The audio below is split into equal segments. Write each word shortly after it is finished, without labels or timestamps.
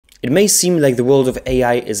It may seem like the world of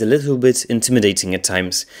AI is a little bit intimidating at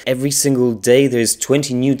times. Every single day there's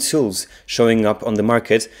 20 new tools showing up on the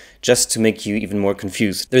market just to make you even more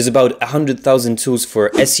confused. There's about 100,000 tools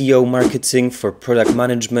for SEO marketing, for product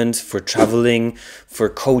management, for traveling, for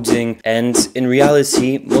coding, and in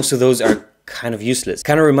reality, most of those are kind of useless.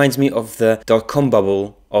 Kind of reminds me of the dot-com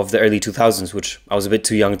bubble of the early 2000s, which I was a bit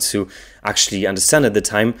too young to actually understand at the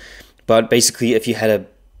time. But basically, if you had a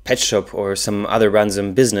pet shop or some other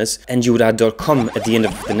random business and you would add .com at the end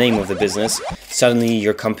of the name of the business, suddenly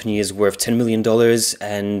your company is worth $10 million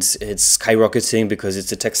and it's skyrocketing because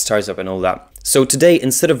it's a tech startup and all that. So today,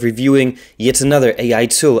 instead of reviewing yet another AI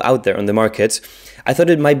tool out there on the market, I thought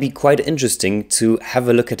it might be quite interesting to have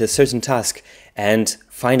a look at a certain task and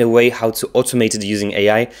find a way how to automate it using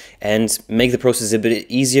AI and make the process a bit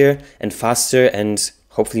easier and faster and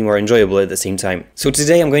hopefully more enjoyable at the same time. So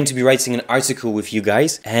today I'm going to be writing an article with you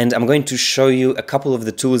guys, and I'm going to show you a couple of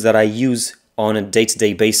the tools that I use on a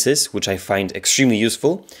day-to-day basis, which I find extremely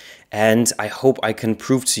useful. And I hope I can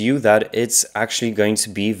prove to you that it's actually going to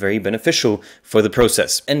be very beneficial for the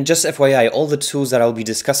process. And just FYI, all the tools that I'll be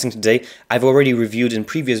discussing today, I've already reviewed in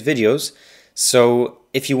previous videos. So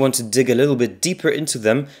if you want to dig a little bit deeper into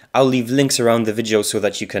them, I'll leave links around the video so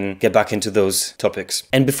that you can get back into those topics.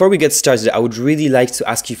 And before we get started, I would really like to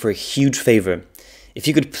ask you for a huge favor. If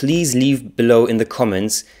you could please leave below in the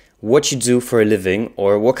comments what you do for a living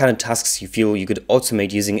or what kind of tasks you feel you could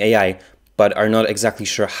automate using AI, but are not exactly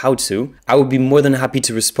sure how to. I would be more than happy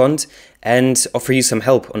to respond and offer you some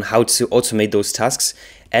help on how to automate those tasks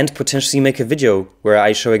and potentially make a video where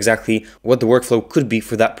I show exactly what the workflow could be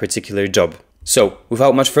for that particular job. So,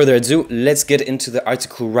 without much further ado, let's get into the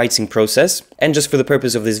article writing process. And just for the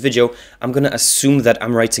purpose of this video, I'm gonna assume that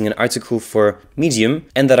I'm writing an article for Medium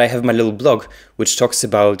and that I have my little blog, which talks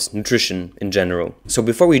about nutrition in general. So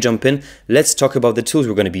before we jump in, let's talk about the tools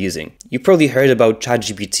we're gonna be using. You probably heard about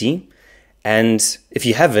ChatGPT. And if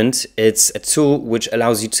you haven't, it's a tool which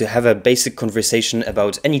allows you to have a basic conversation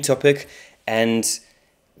about any topic. And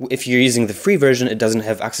if you're using the free version, it doesn't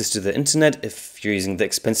have access to the internet. If you're using the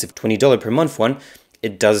expensive $20 per month one,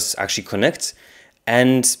 it does actually connect.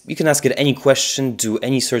 And you can ask it any question, do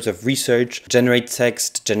any sort of research, generate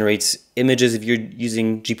text, generate images if you're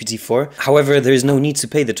using GPT-4. However, there is no need to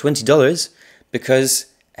pay the $20 because,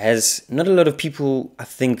 as not a lot of people I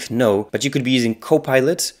think know, but you could be using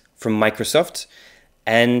Copilot from Microsoft,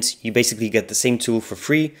 and you basically get the same tool for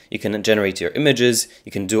free. You can generate your images,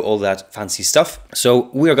 you can do all that fancy stuff.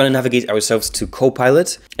 So we are going to navigate ourselves to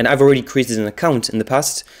Copilot, and I've already created an account in the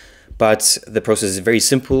past, but the process is very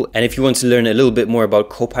simple. And if you want to learn a little bit more about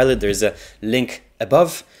Copilot, there's a link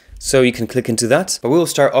above, so you can click into that. But we'll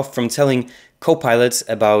start off from telling Copilot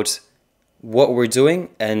about what we're doing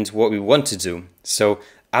and what we want to do. So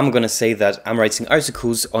I'm going to say that I'm writing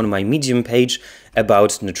articles on my Medium page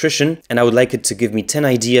about nutrition, and I would like it to give me 10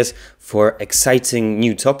 ideas for exciting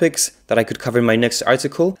new topics that I could cover in my next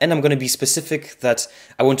article. And I'm going to be specific that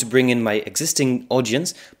I want to bring in my existing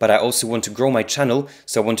audience, but I also want to grow my channel,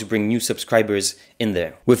 so I want to bring new subscribers in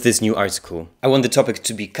there with this new article. I want the topic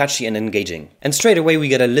to be catchy and engaging. And straight away we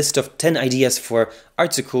get a list of 10 ideas for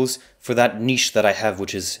articles for that niche that I have,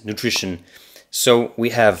 which is nutrition. So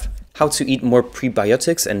we have how to eat more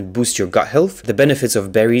prebiotics and boost your gut health, the benefits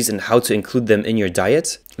of berries and how to include them in your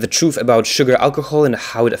diet, the truth about sugar alcohol and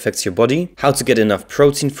how it affects your body, how to get enough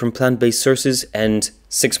protein from plant-based sources, and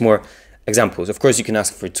 6 more examples. Of course, you can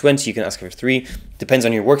ask for 20, you can ask for 3, depends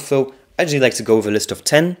on your workflow. I usually like to go with a list of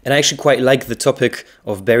 10, and I actually quite like the topic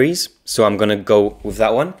of berries, so I'm gonna go with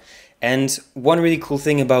that one. And one really cool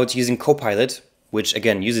thing about using Copilot, which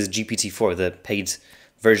again uses GPT-4, the paid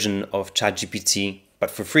version of ChatGPT, but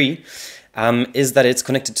for free, is that it's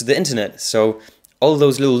connected to the internet. So all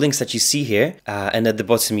those little links that you see here, and at the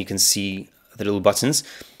bottom you can see the little buttons,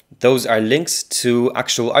 those are links to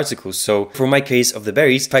actual articles. So for my case of the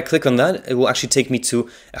berries, if I click on that, it will actually take me to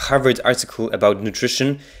a Harvard article about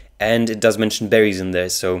nutrition, and it does mention berries in there,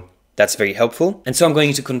 so that's very helpful. And so I'm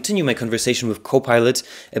going to continue my conversation with Copilot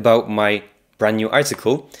about my brand new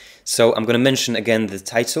article. So I'm going to mention again the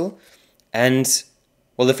title, and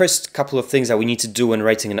well, the first couple of things that we need to do when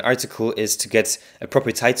writing an article is to get a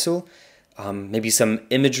proper title, maybe some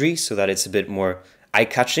imagery so that it's a bit more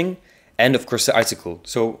eye-catching, and of course the article.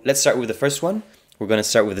 So let's start with the first one. We're going to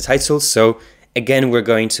start with the title. So again, we're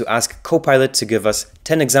going to ask Copilot to give us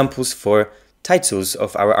 10 examples for titles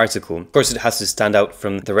of our article. Of course, it has to stand out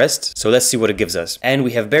from the rest. So let's see what it gives us. And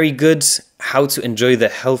we have berry goods, how to enjoy the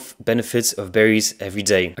health benefits of berries every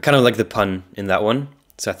day. I kind of like the pun in that one,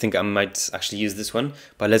 so I think I might actually use this one,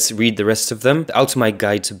 but let's read the rest of them. The ultimate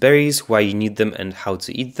guide to berries, why you need them and how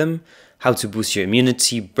to eat them, how to boost your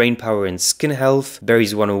immunity, brain power and skin health,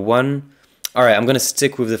 berries 101. Alright, I'm gonna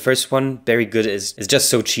stick with the first one. Very good is just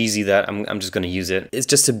so cheesy that I'm just gonna use it. It's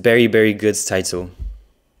just a very good title.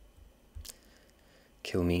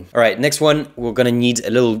 Kill me. Alright, next one, we're gonna need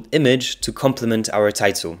a little image to complement our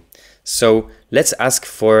title. So let's ask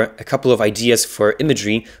for a couple of ideas for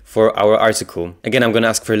imagery for our article. Again, I'm gonna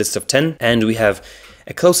ask for a list of 10, and we have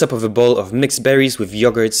a close-up of a bowl of mixed berries with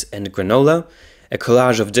yogurts and granola, a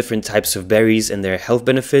collage of different types of berries and their health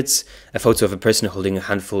benefits, a photo of a person holding a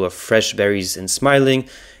handful of fresh berries and smiling,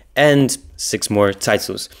 and 6 more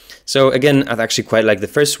titles. So again, I actually quite like the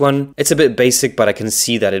first one. It's a bit basic, but I can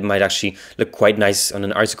see that it might actually look quite nice on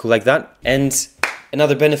an article like that. And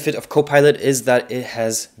another benefit of Copilot is that it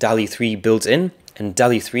has DALL-E 3 built in. And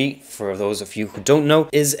DALL-E 3, for those of you who don't know,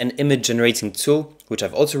 is an image generating tool, which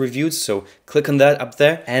I've also reviewed, so click on that up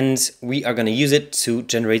there, and we are going to use it to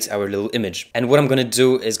generate our little image. And what I'm going to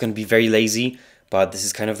do is going to be very lazy, but this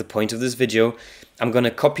is kind of the point of this video. I'm going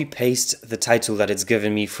to copy paste the title that it's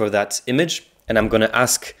given me for that image, and I'm going to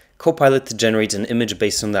ask Copilot to generate an image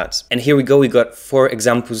based on that. And here we go, we got 4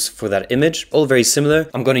 examples for that image, all very similar.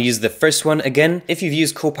 I'm going to use the first one again. If you've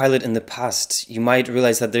used Copilot in the past, you might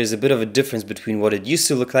realize that there's a bit of a difference between what it used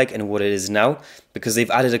to look like and what it is now, because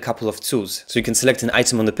they've added a couple of tools. So you can select an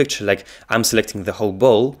item on the picture, like I'm selecting the whole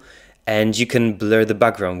bowl, and you can blur the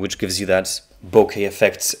background, which gives you that bokeh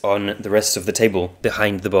effect on the rest of the table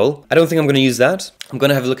behind the bowl. I don't think I'm going to use that. I'm going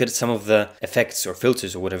to have a look at some of the effects or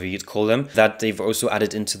filters or whatever you'd call them that they've also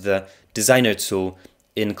added into the designer tool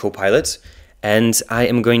in Copilot. And I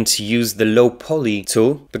am going to use the low poly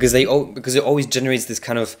tool because it always generates this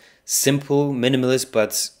kind of simple, minimalist,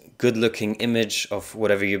 but good looking image of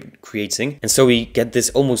whatever you're creating. And so we get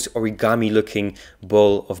this almost origami looking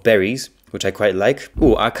bowl of berries, which I quite like.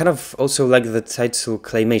 Ooh, I kind of also like the title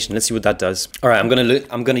claymation. Let's see what that does. All right, I'm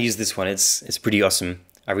gonna use this one. It's pretty awesome.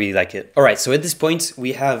 I really like it. All right, so at this point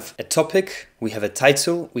we have a topic, we have a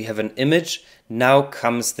title, we have an image. Now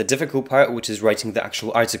comes the difficult part, which is writing the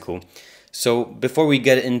actual article. So before we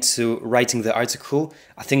get into writing the article,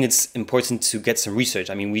 I think it's important to get some research.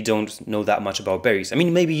 I mean, we don't know that much about berries. I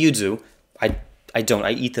mean, maybe you do. I don't.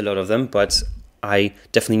 I eat a lot of them, but I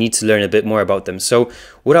definitely need to learn a bit more about them. So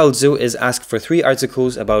what I'll do is ask for 3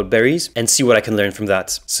 articles about berries and see what I can learn from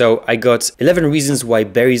that. So I got 11 reasons why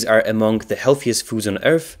berries are among the healthiest foods on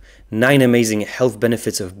earth, 9 amazing health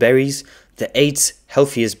benefits of berries, the 8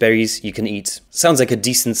 healthiest berries you can eat. Sounds like a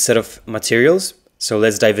decent set of materials. So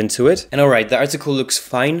let's dive into it. And all right, the article looks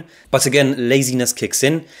fine, but again, laziness kicks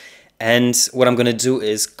in. And what I'm going to do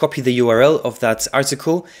is copy the URL of that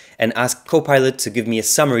article and ask Copilot to give me a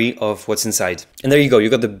summary of what's inside. And there you go. You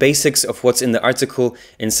got the basics of what's in the article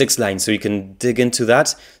in 6 lines. So you can dig into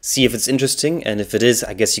that, see if it's interesting. And if it is,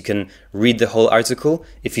 I guess you can read the whole article.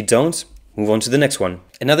 If you don't, move on to the next one.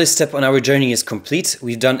 Another step on our journey is complete.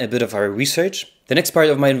 We've done a bit of our research. The next part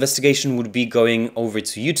of my investigation would be going over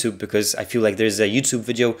to YouTube because I feel like there's a YouTube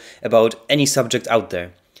video about any subject out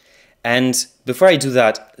there. And before I do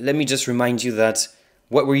that, let me just remind you that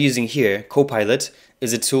what we're using here, Copilot,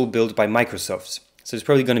 is a tool built by Microsoft. So it's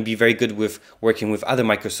probably going to be very good with working with other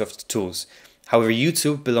Microsoft tools. However,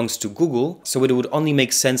 YouTube belongs to Google, so it would only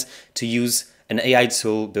make sense to use an AI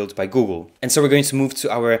tool built by Google. And so we're going to move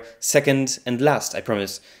to our second and last, I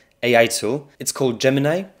promise, AI tool. It's called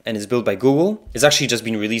Gemini and it's built by Google. It's actually just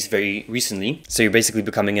been released very recently, so you're basically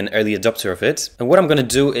becoming an early adopter of it. And what I'm going to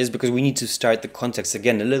do is, because we need to start the context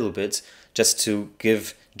again a little bit, just to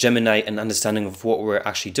give Gemini an understanding of what we're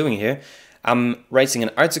actually doing here, I'm writing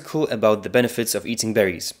an article about the benefits of eating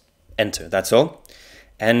berries. Enter, that's all.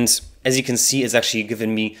 And as you can see, it's actually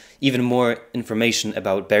given me even more information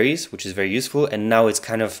about berries, which is very useful. And now it's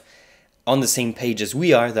kind of on the same page as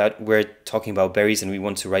we are, that we're talking about berries and we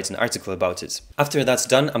want to write an article about it. After that's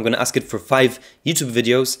done, I'm going to ask it for 5 YouTube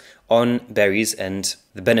videos on berries and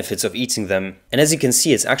the benefits of eating them. And as you can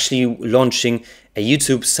see, it's actually launching a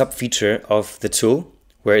YouTube sub-feature of the tool,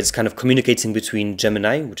 where it's kind of communicating between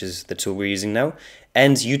Gemini, which is the tool we're using now,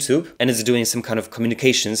 and YouTube, and it's doing some kind of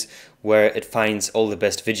communications where it finds all the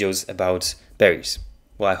best videos about berries.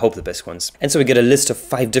 Well, I hope the best ones. And so we get a list of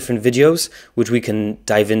 5 different videos, which we can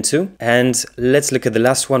dive into. And let's look at the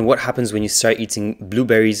last one. What happens when you start eating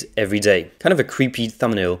blueberries every day? Kind of a creepy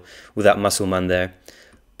thumbnail with that muscle man there.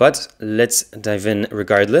 But let's dive in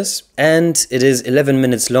regardless. And it is 11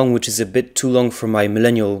 minutes long, which is a bit too long for my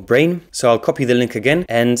millennial brain. So I'll copy the link again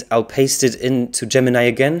and I'll paste it into Gemini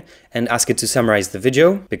again and ask it to summarize the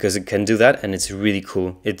video, because it can do that and it's really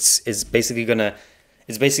cool. It's basically gonna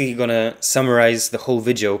summarize the whole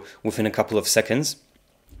video within a couple of seconds.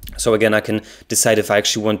 So again, I can decide if I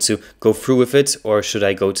actually want to go through with it or should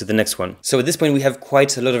I go to the next one. So at this point, we have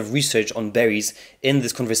quite a lot of research on berries in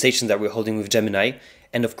this conversation that we're holding with Gemini.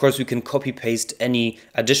 And of course, we can copy paste any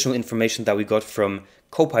additional information that we got from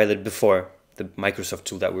Copilot before, the Microsoft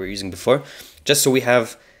tool that we were using before, just so we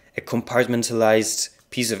have a compartmentalized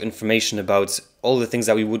piece of information about all the things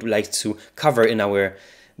that we would like to cover in our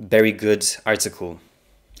very good article.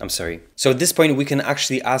 I'm sorry. So at this point, we can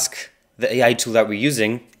actually ask the AI tool that we're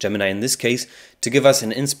using, Gemini in this case, to give us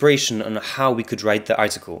an inspiration on how we could write the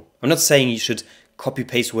article. I'm not saying you should copy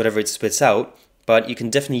paste whatever it spits out, but you can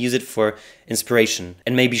definitely use it for inspiration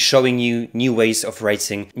and maybe showing you new ways of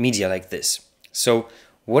writing media like this. So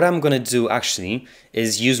what I'm going to do actually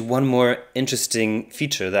is use one more interesting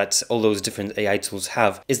feature that all those different AI tools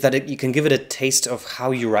have, is that you can give it a taste of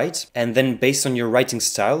how you write, and then based on your writing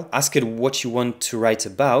style, ask it what you want to write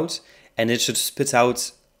about, and it should spit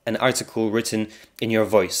out an article written in your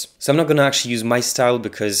voice. So I'm not going to actually use my style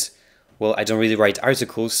because, well, I don't really write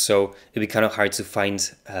articles, so it'd be kind of hard to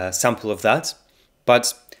find a sample of that.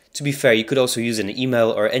 But to be fair, you could also use an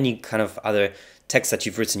email or any kind of other text that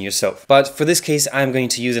you've written yourself. But for this case, I'm going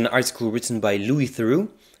to use an article written by Louis Theroux,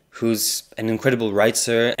 who's an incredible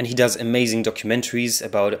writer, and he does amazing documentaries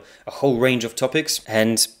about a whole range of topics.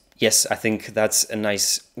 And yes, I think that's a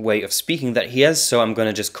nice way of speaking that he has. So I'm going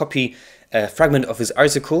to just copy a fragment of his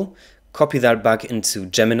article, copy that back into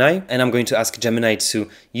Gemini, and I'm going to ask Gemini to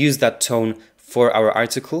use that tone for our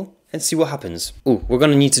article and see what happens. Oh, we're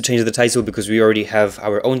going to need to change the title because we already have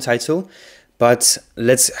our own title, but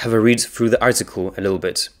let's have a read through the article a little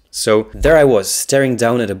bit. So there I was, staring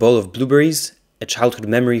down at a bowl of blueberries, a childhood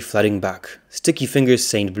memory flooding back. Sticky fingers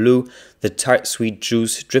stained blue, the tart sweet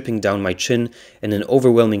juice dripping down my chin, and an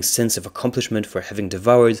overwhelming sense of accomplishment for having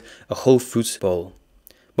devoured a whole fruit bowl.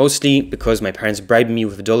 Mostly because my parents bribed me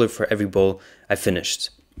with $1 for every bowl I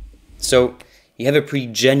finished. So you have a pretty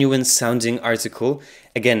genuine sounding article.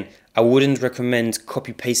 Again, I wouldn't recommend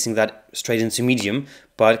copy pasting that straight into Medium,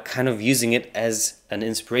 but kind of using it as an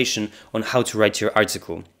inspiration on how to write your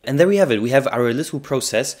article. And there we have it. We have our little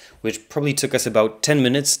process, which probably took us about 10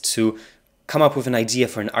 minutes to come up with an idea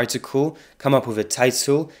for an article, come up with a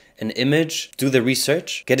title, an image, do the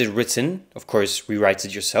research, get it written, of course, rewrite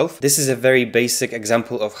it yourself. This is a very basic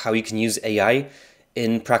example of how you can use AI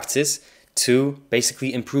in practice to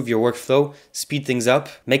basically improve your workflow, speed things up,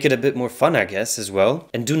 make it a bit more fun, I guess, as well.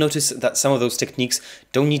 And do notice that some of those techniques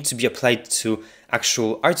don't need to be applied to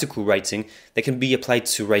actual article writing. They can be applied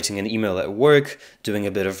to writing an email at work, doing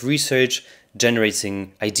a bit of research,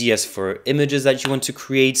 generating ideas for images that you want to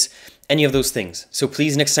create, any of those things. So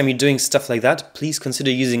please, next time you're doing stuff like that, please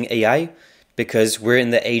consider using AI, because we're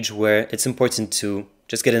in the age where it's important to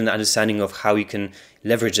just get an understanding of how you can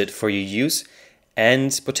leverage it for your use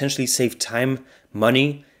and potentially save time,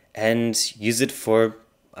 money, and use it for,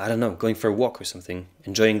 I don't know, going for a walk or something,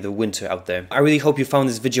 enjoying the winter out there. I really hope you found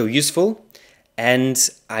this video useful, and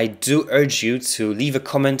I do urge you to leave a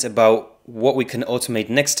comment about what we can automate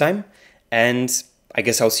next time, and I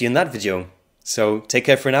guess I'll see you in that video. So take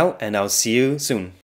care for now, and I'll see you soon.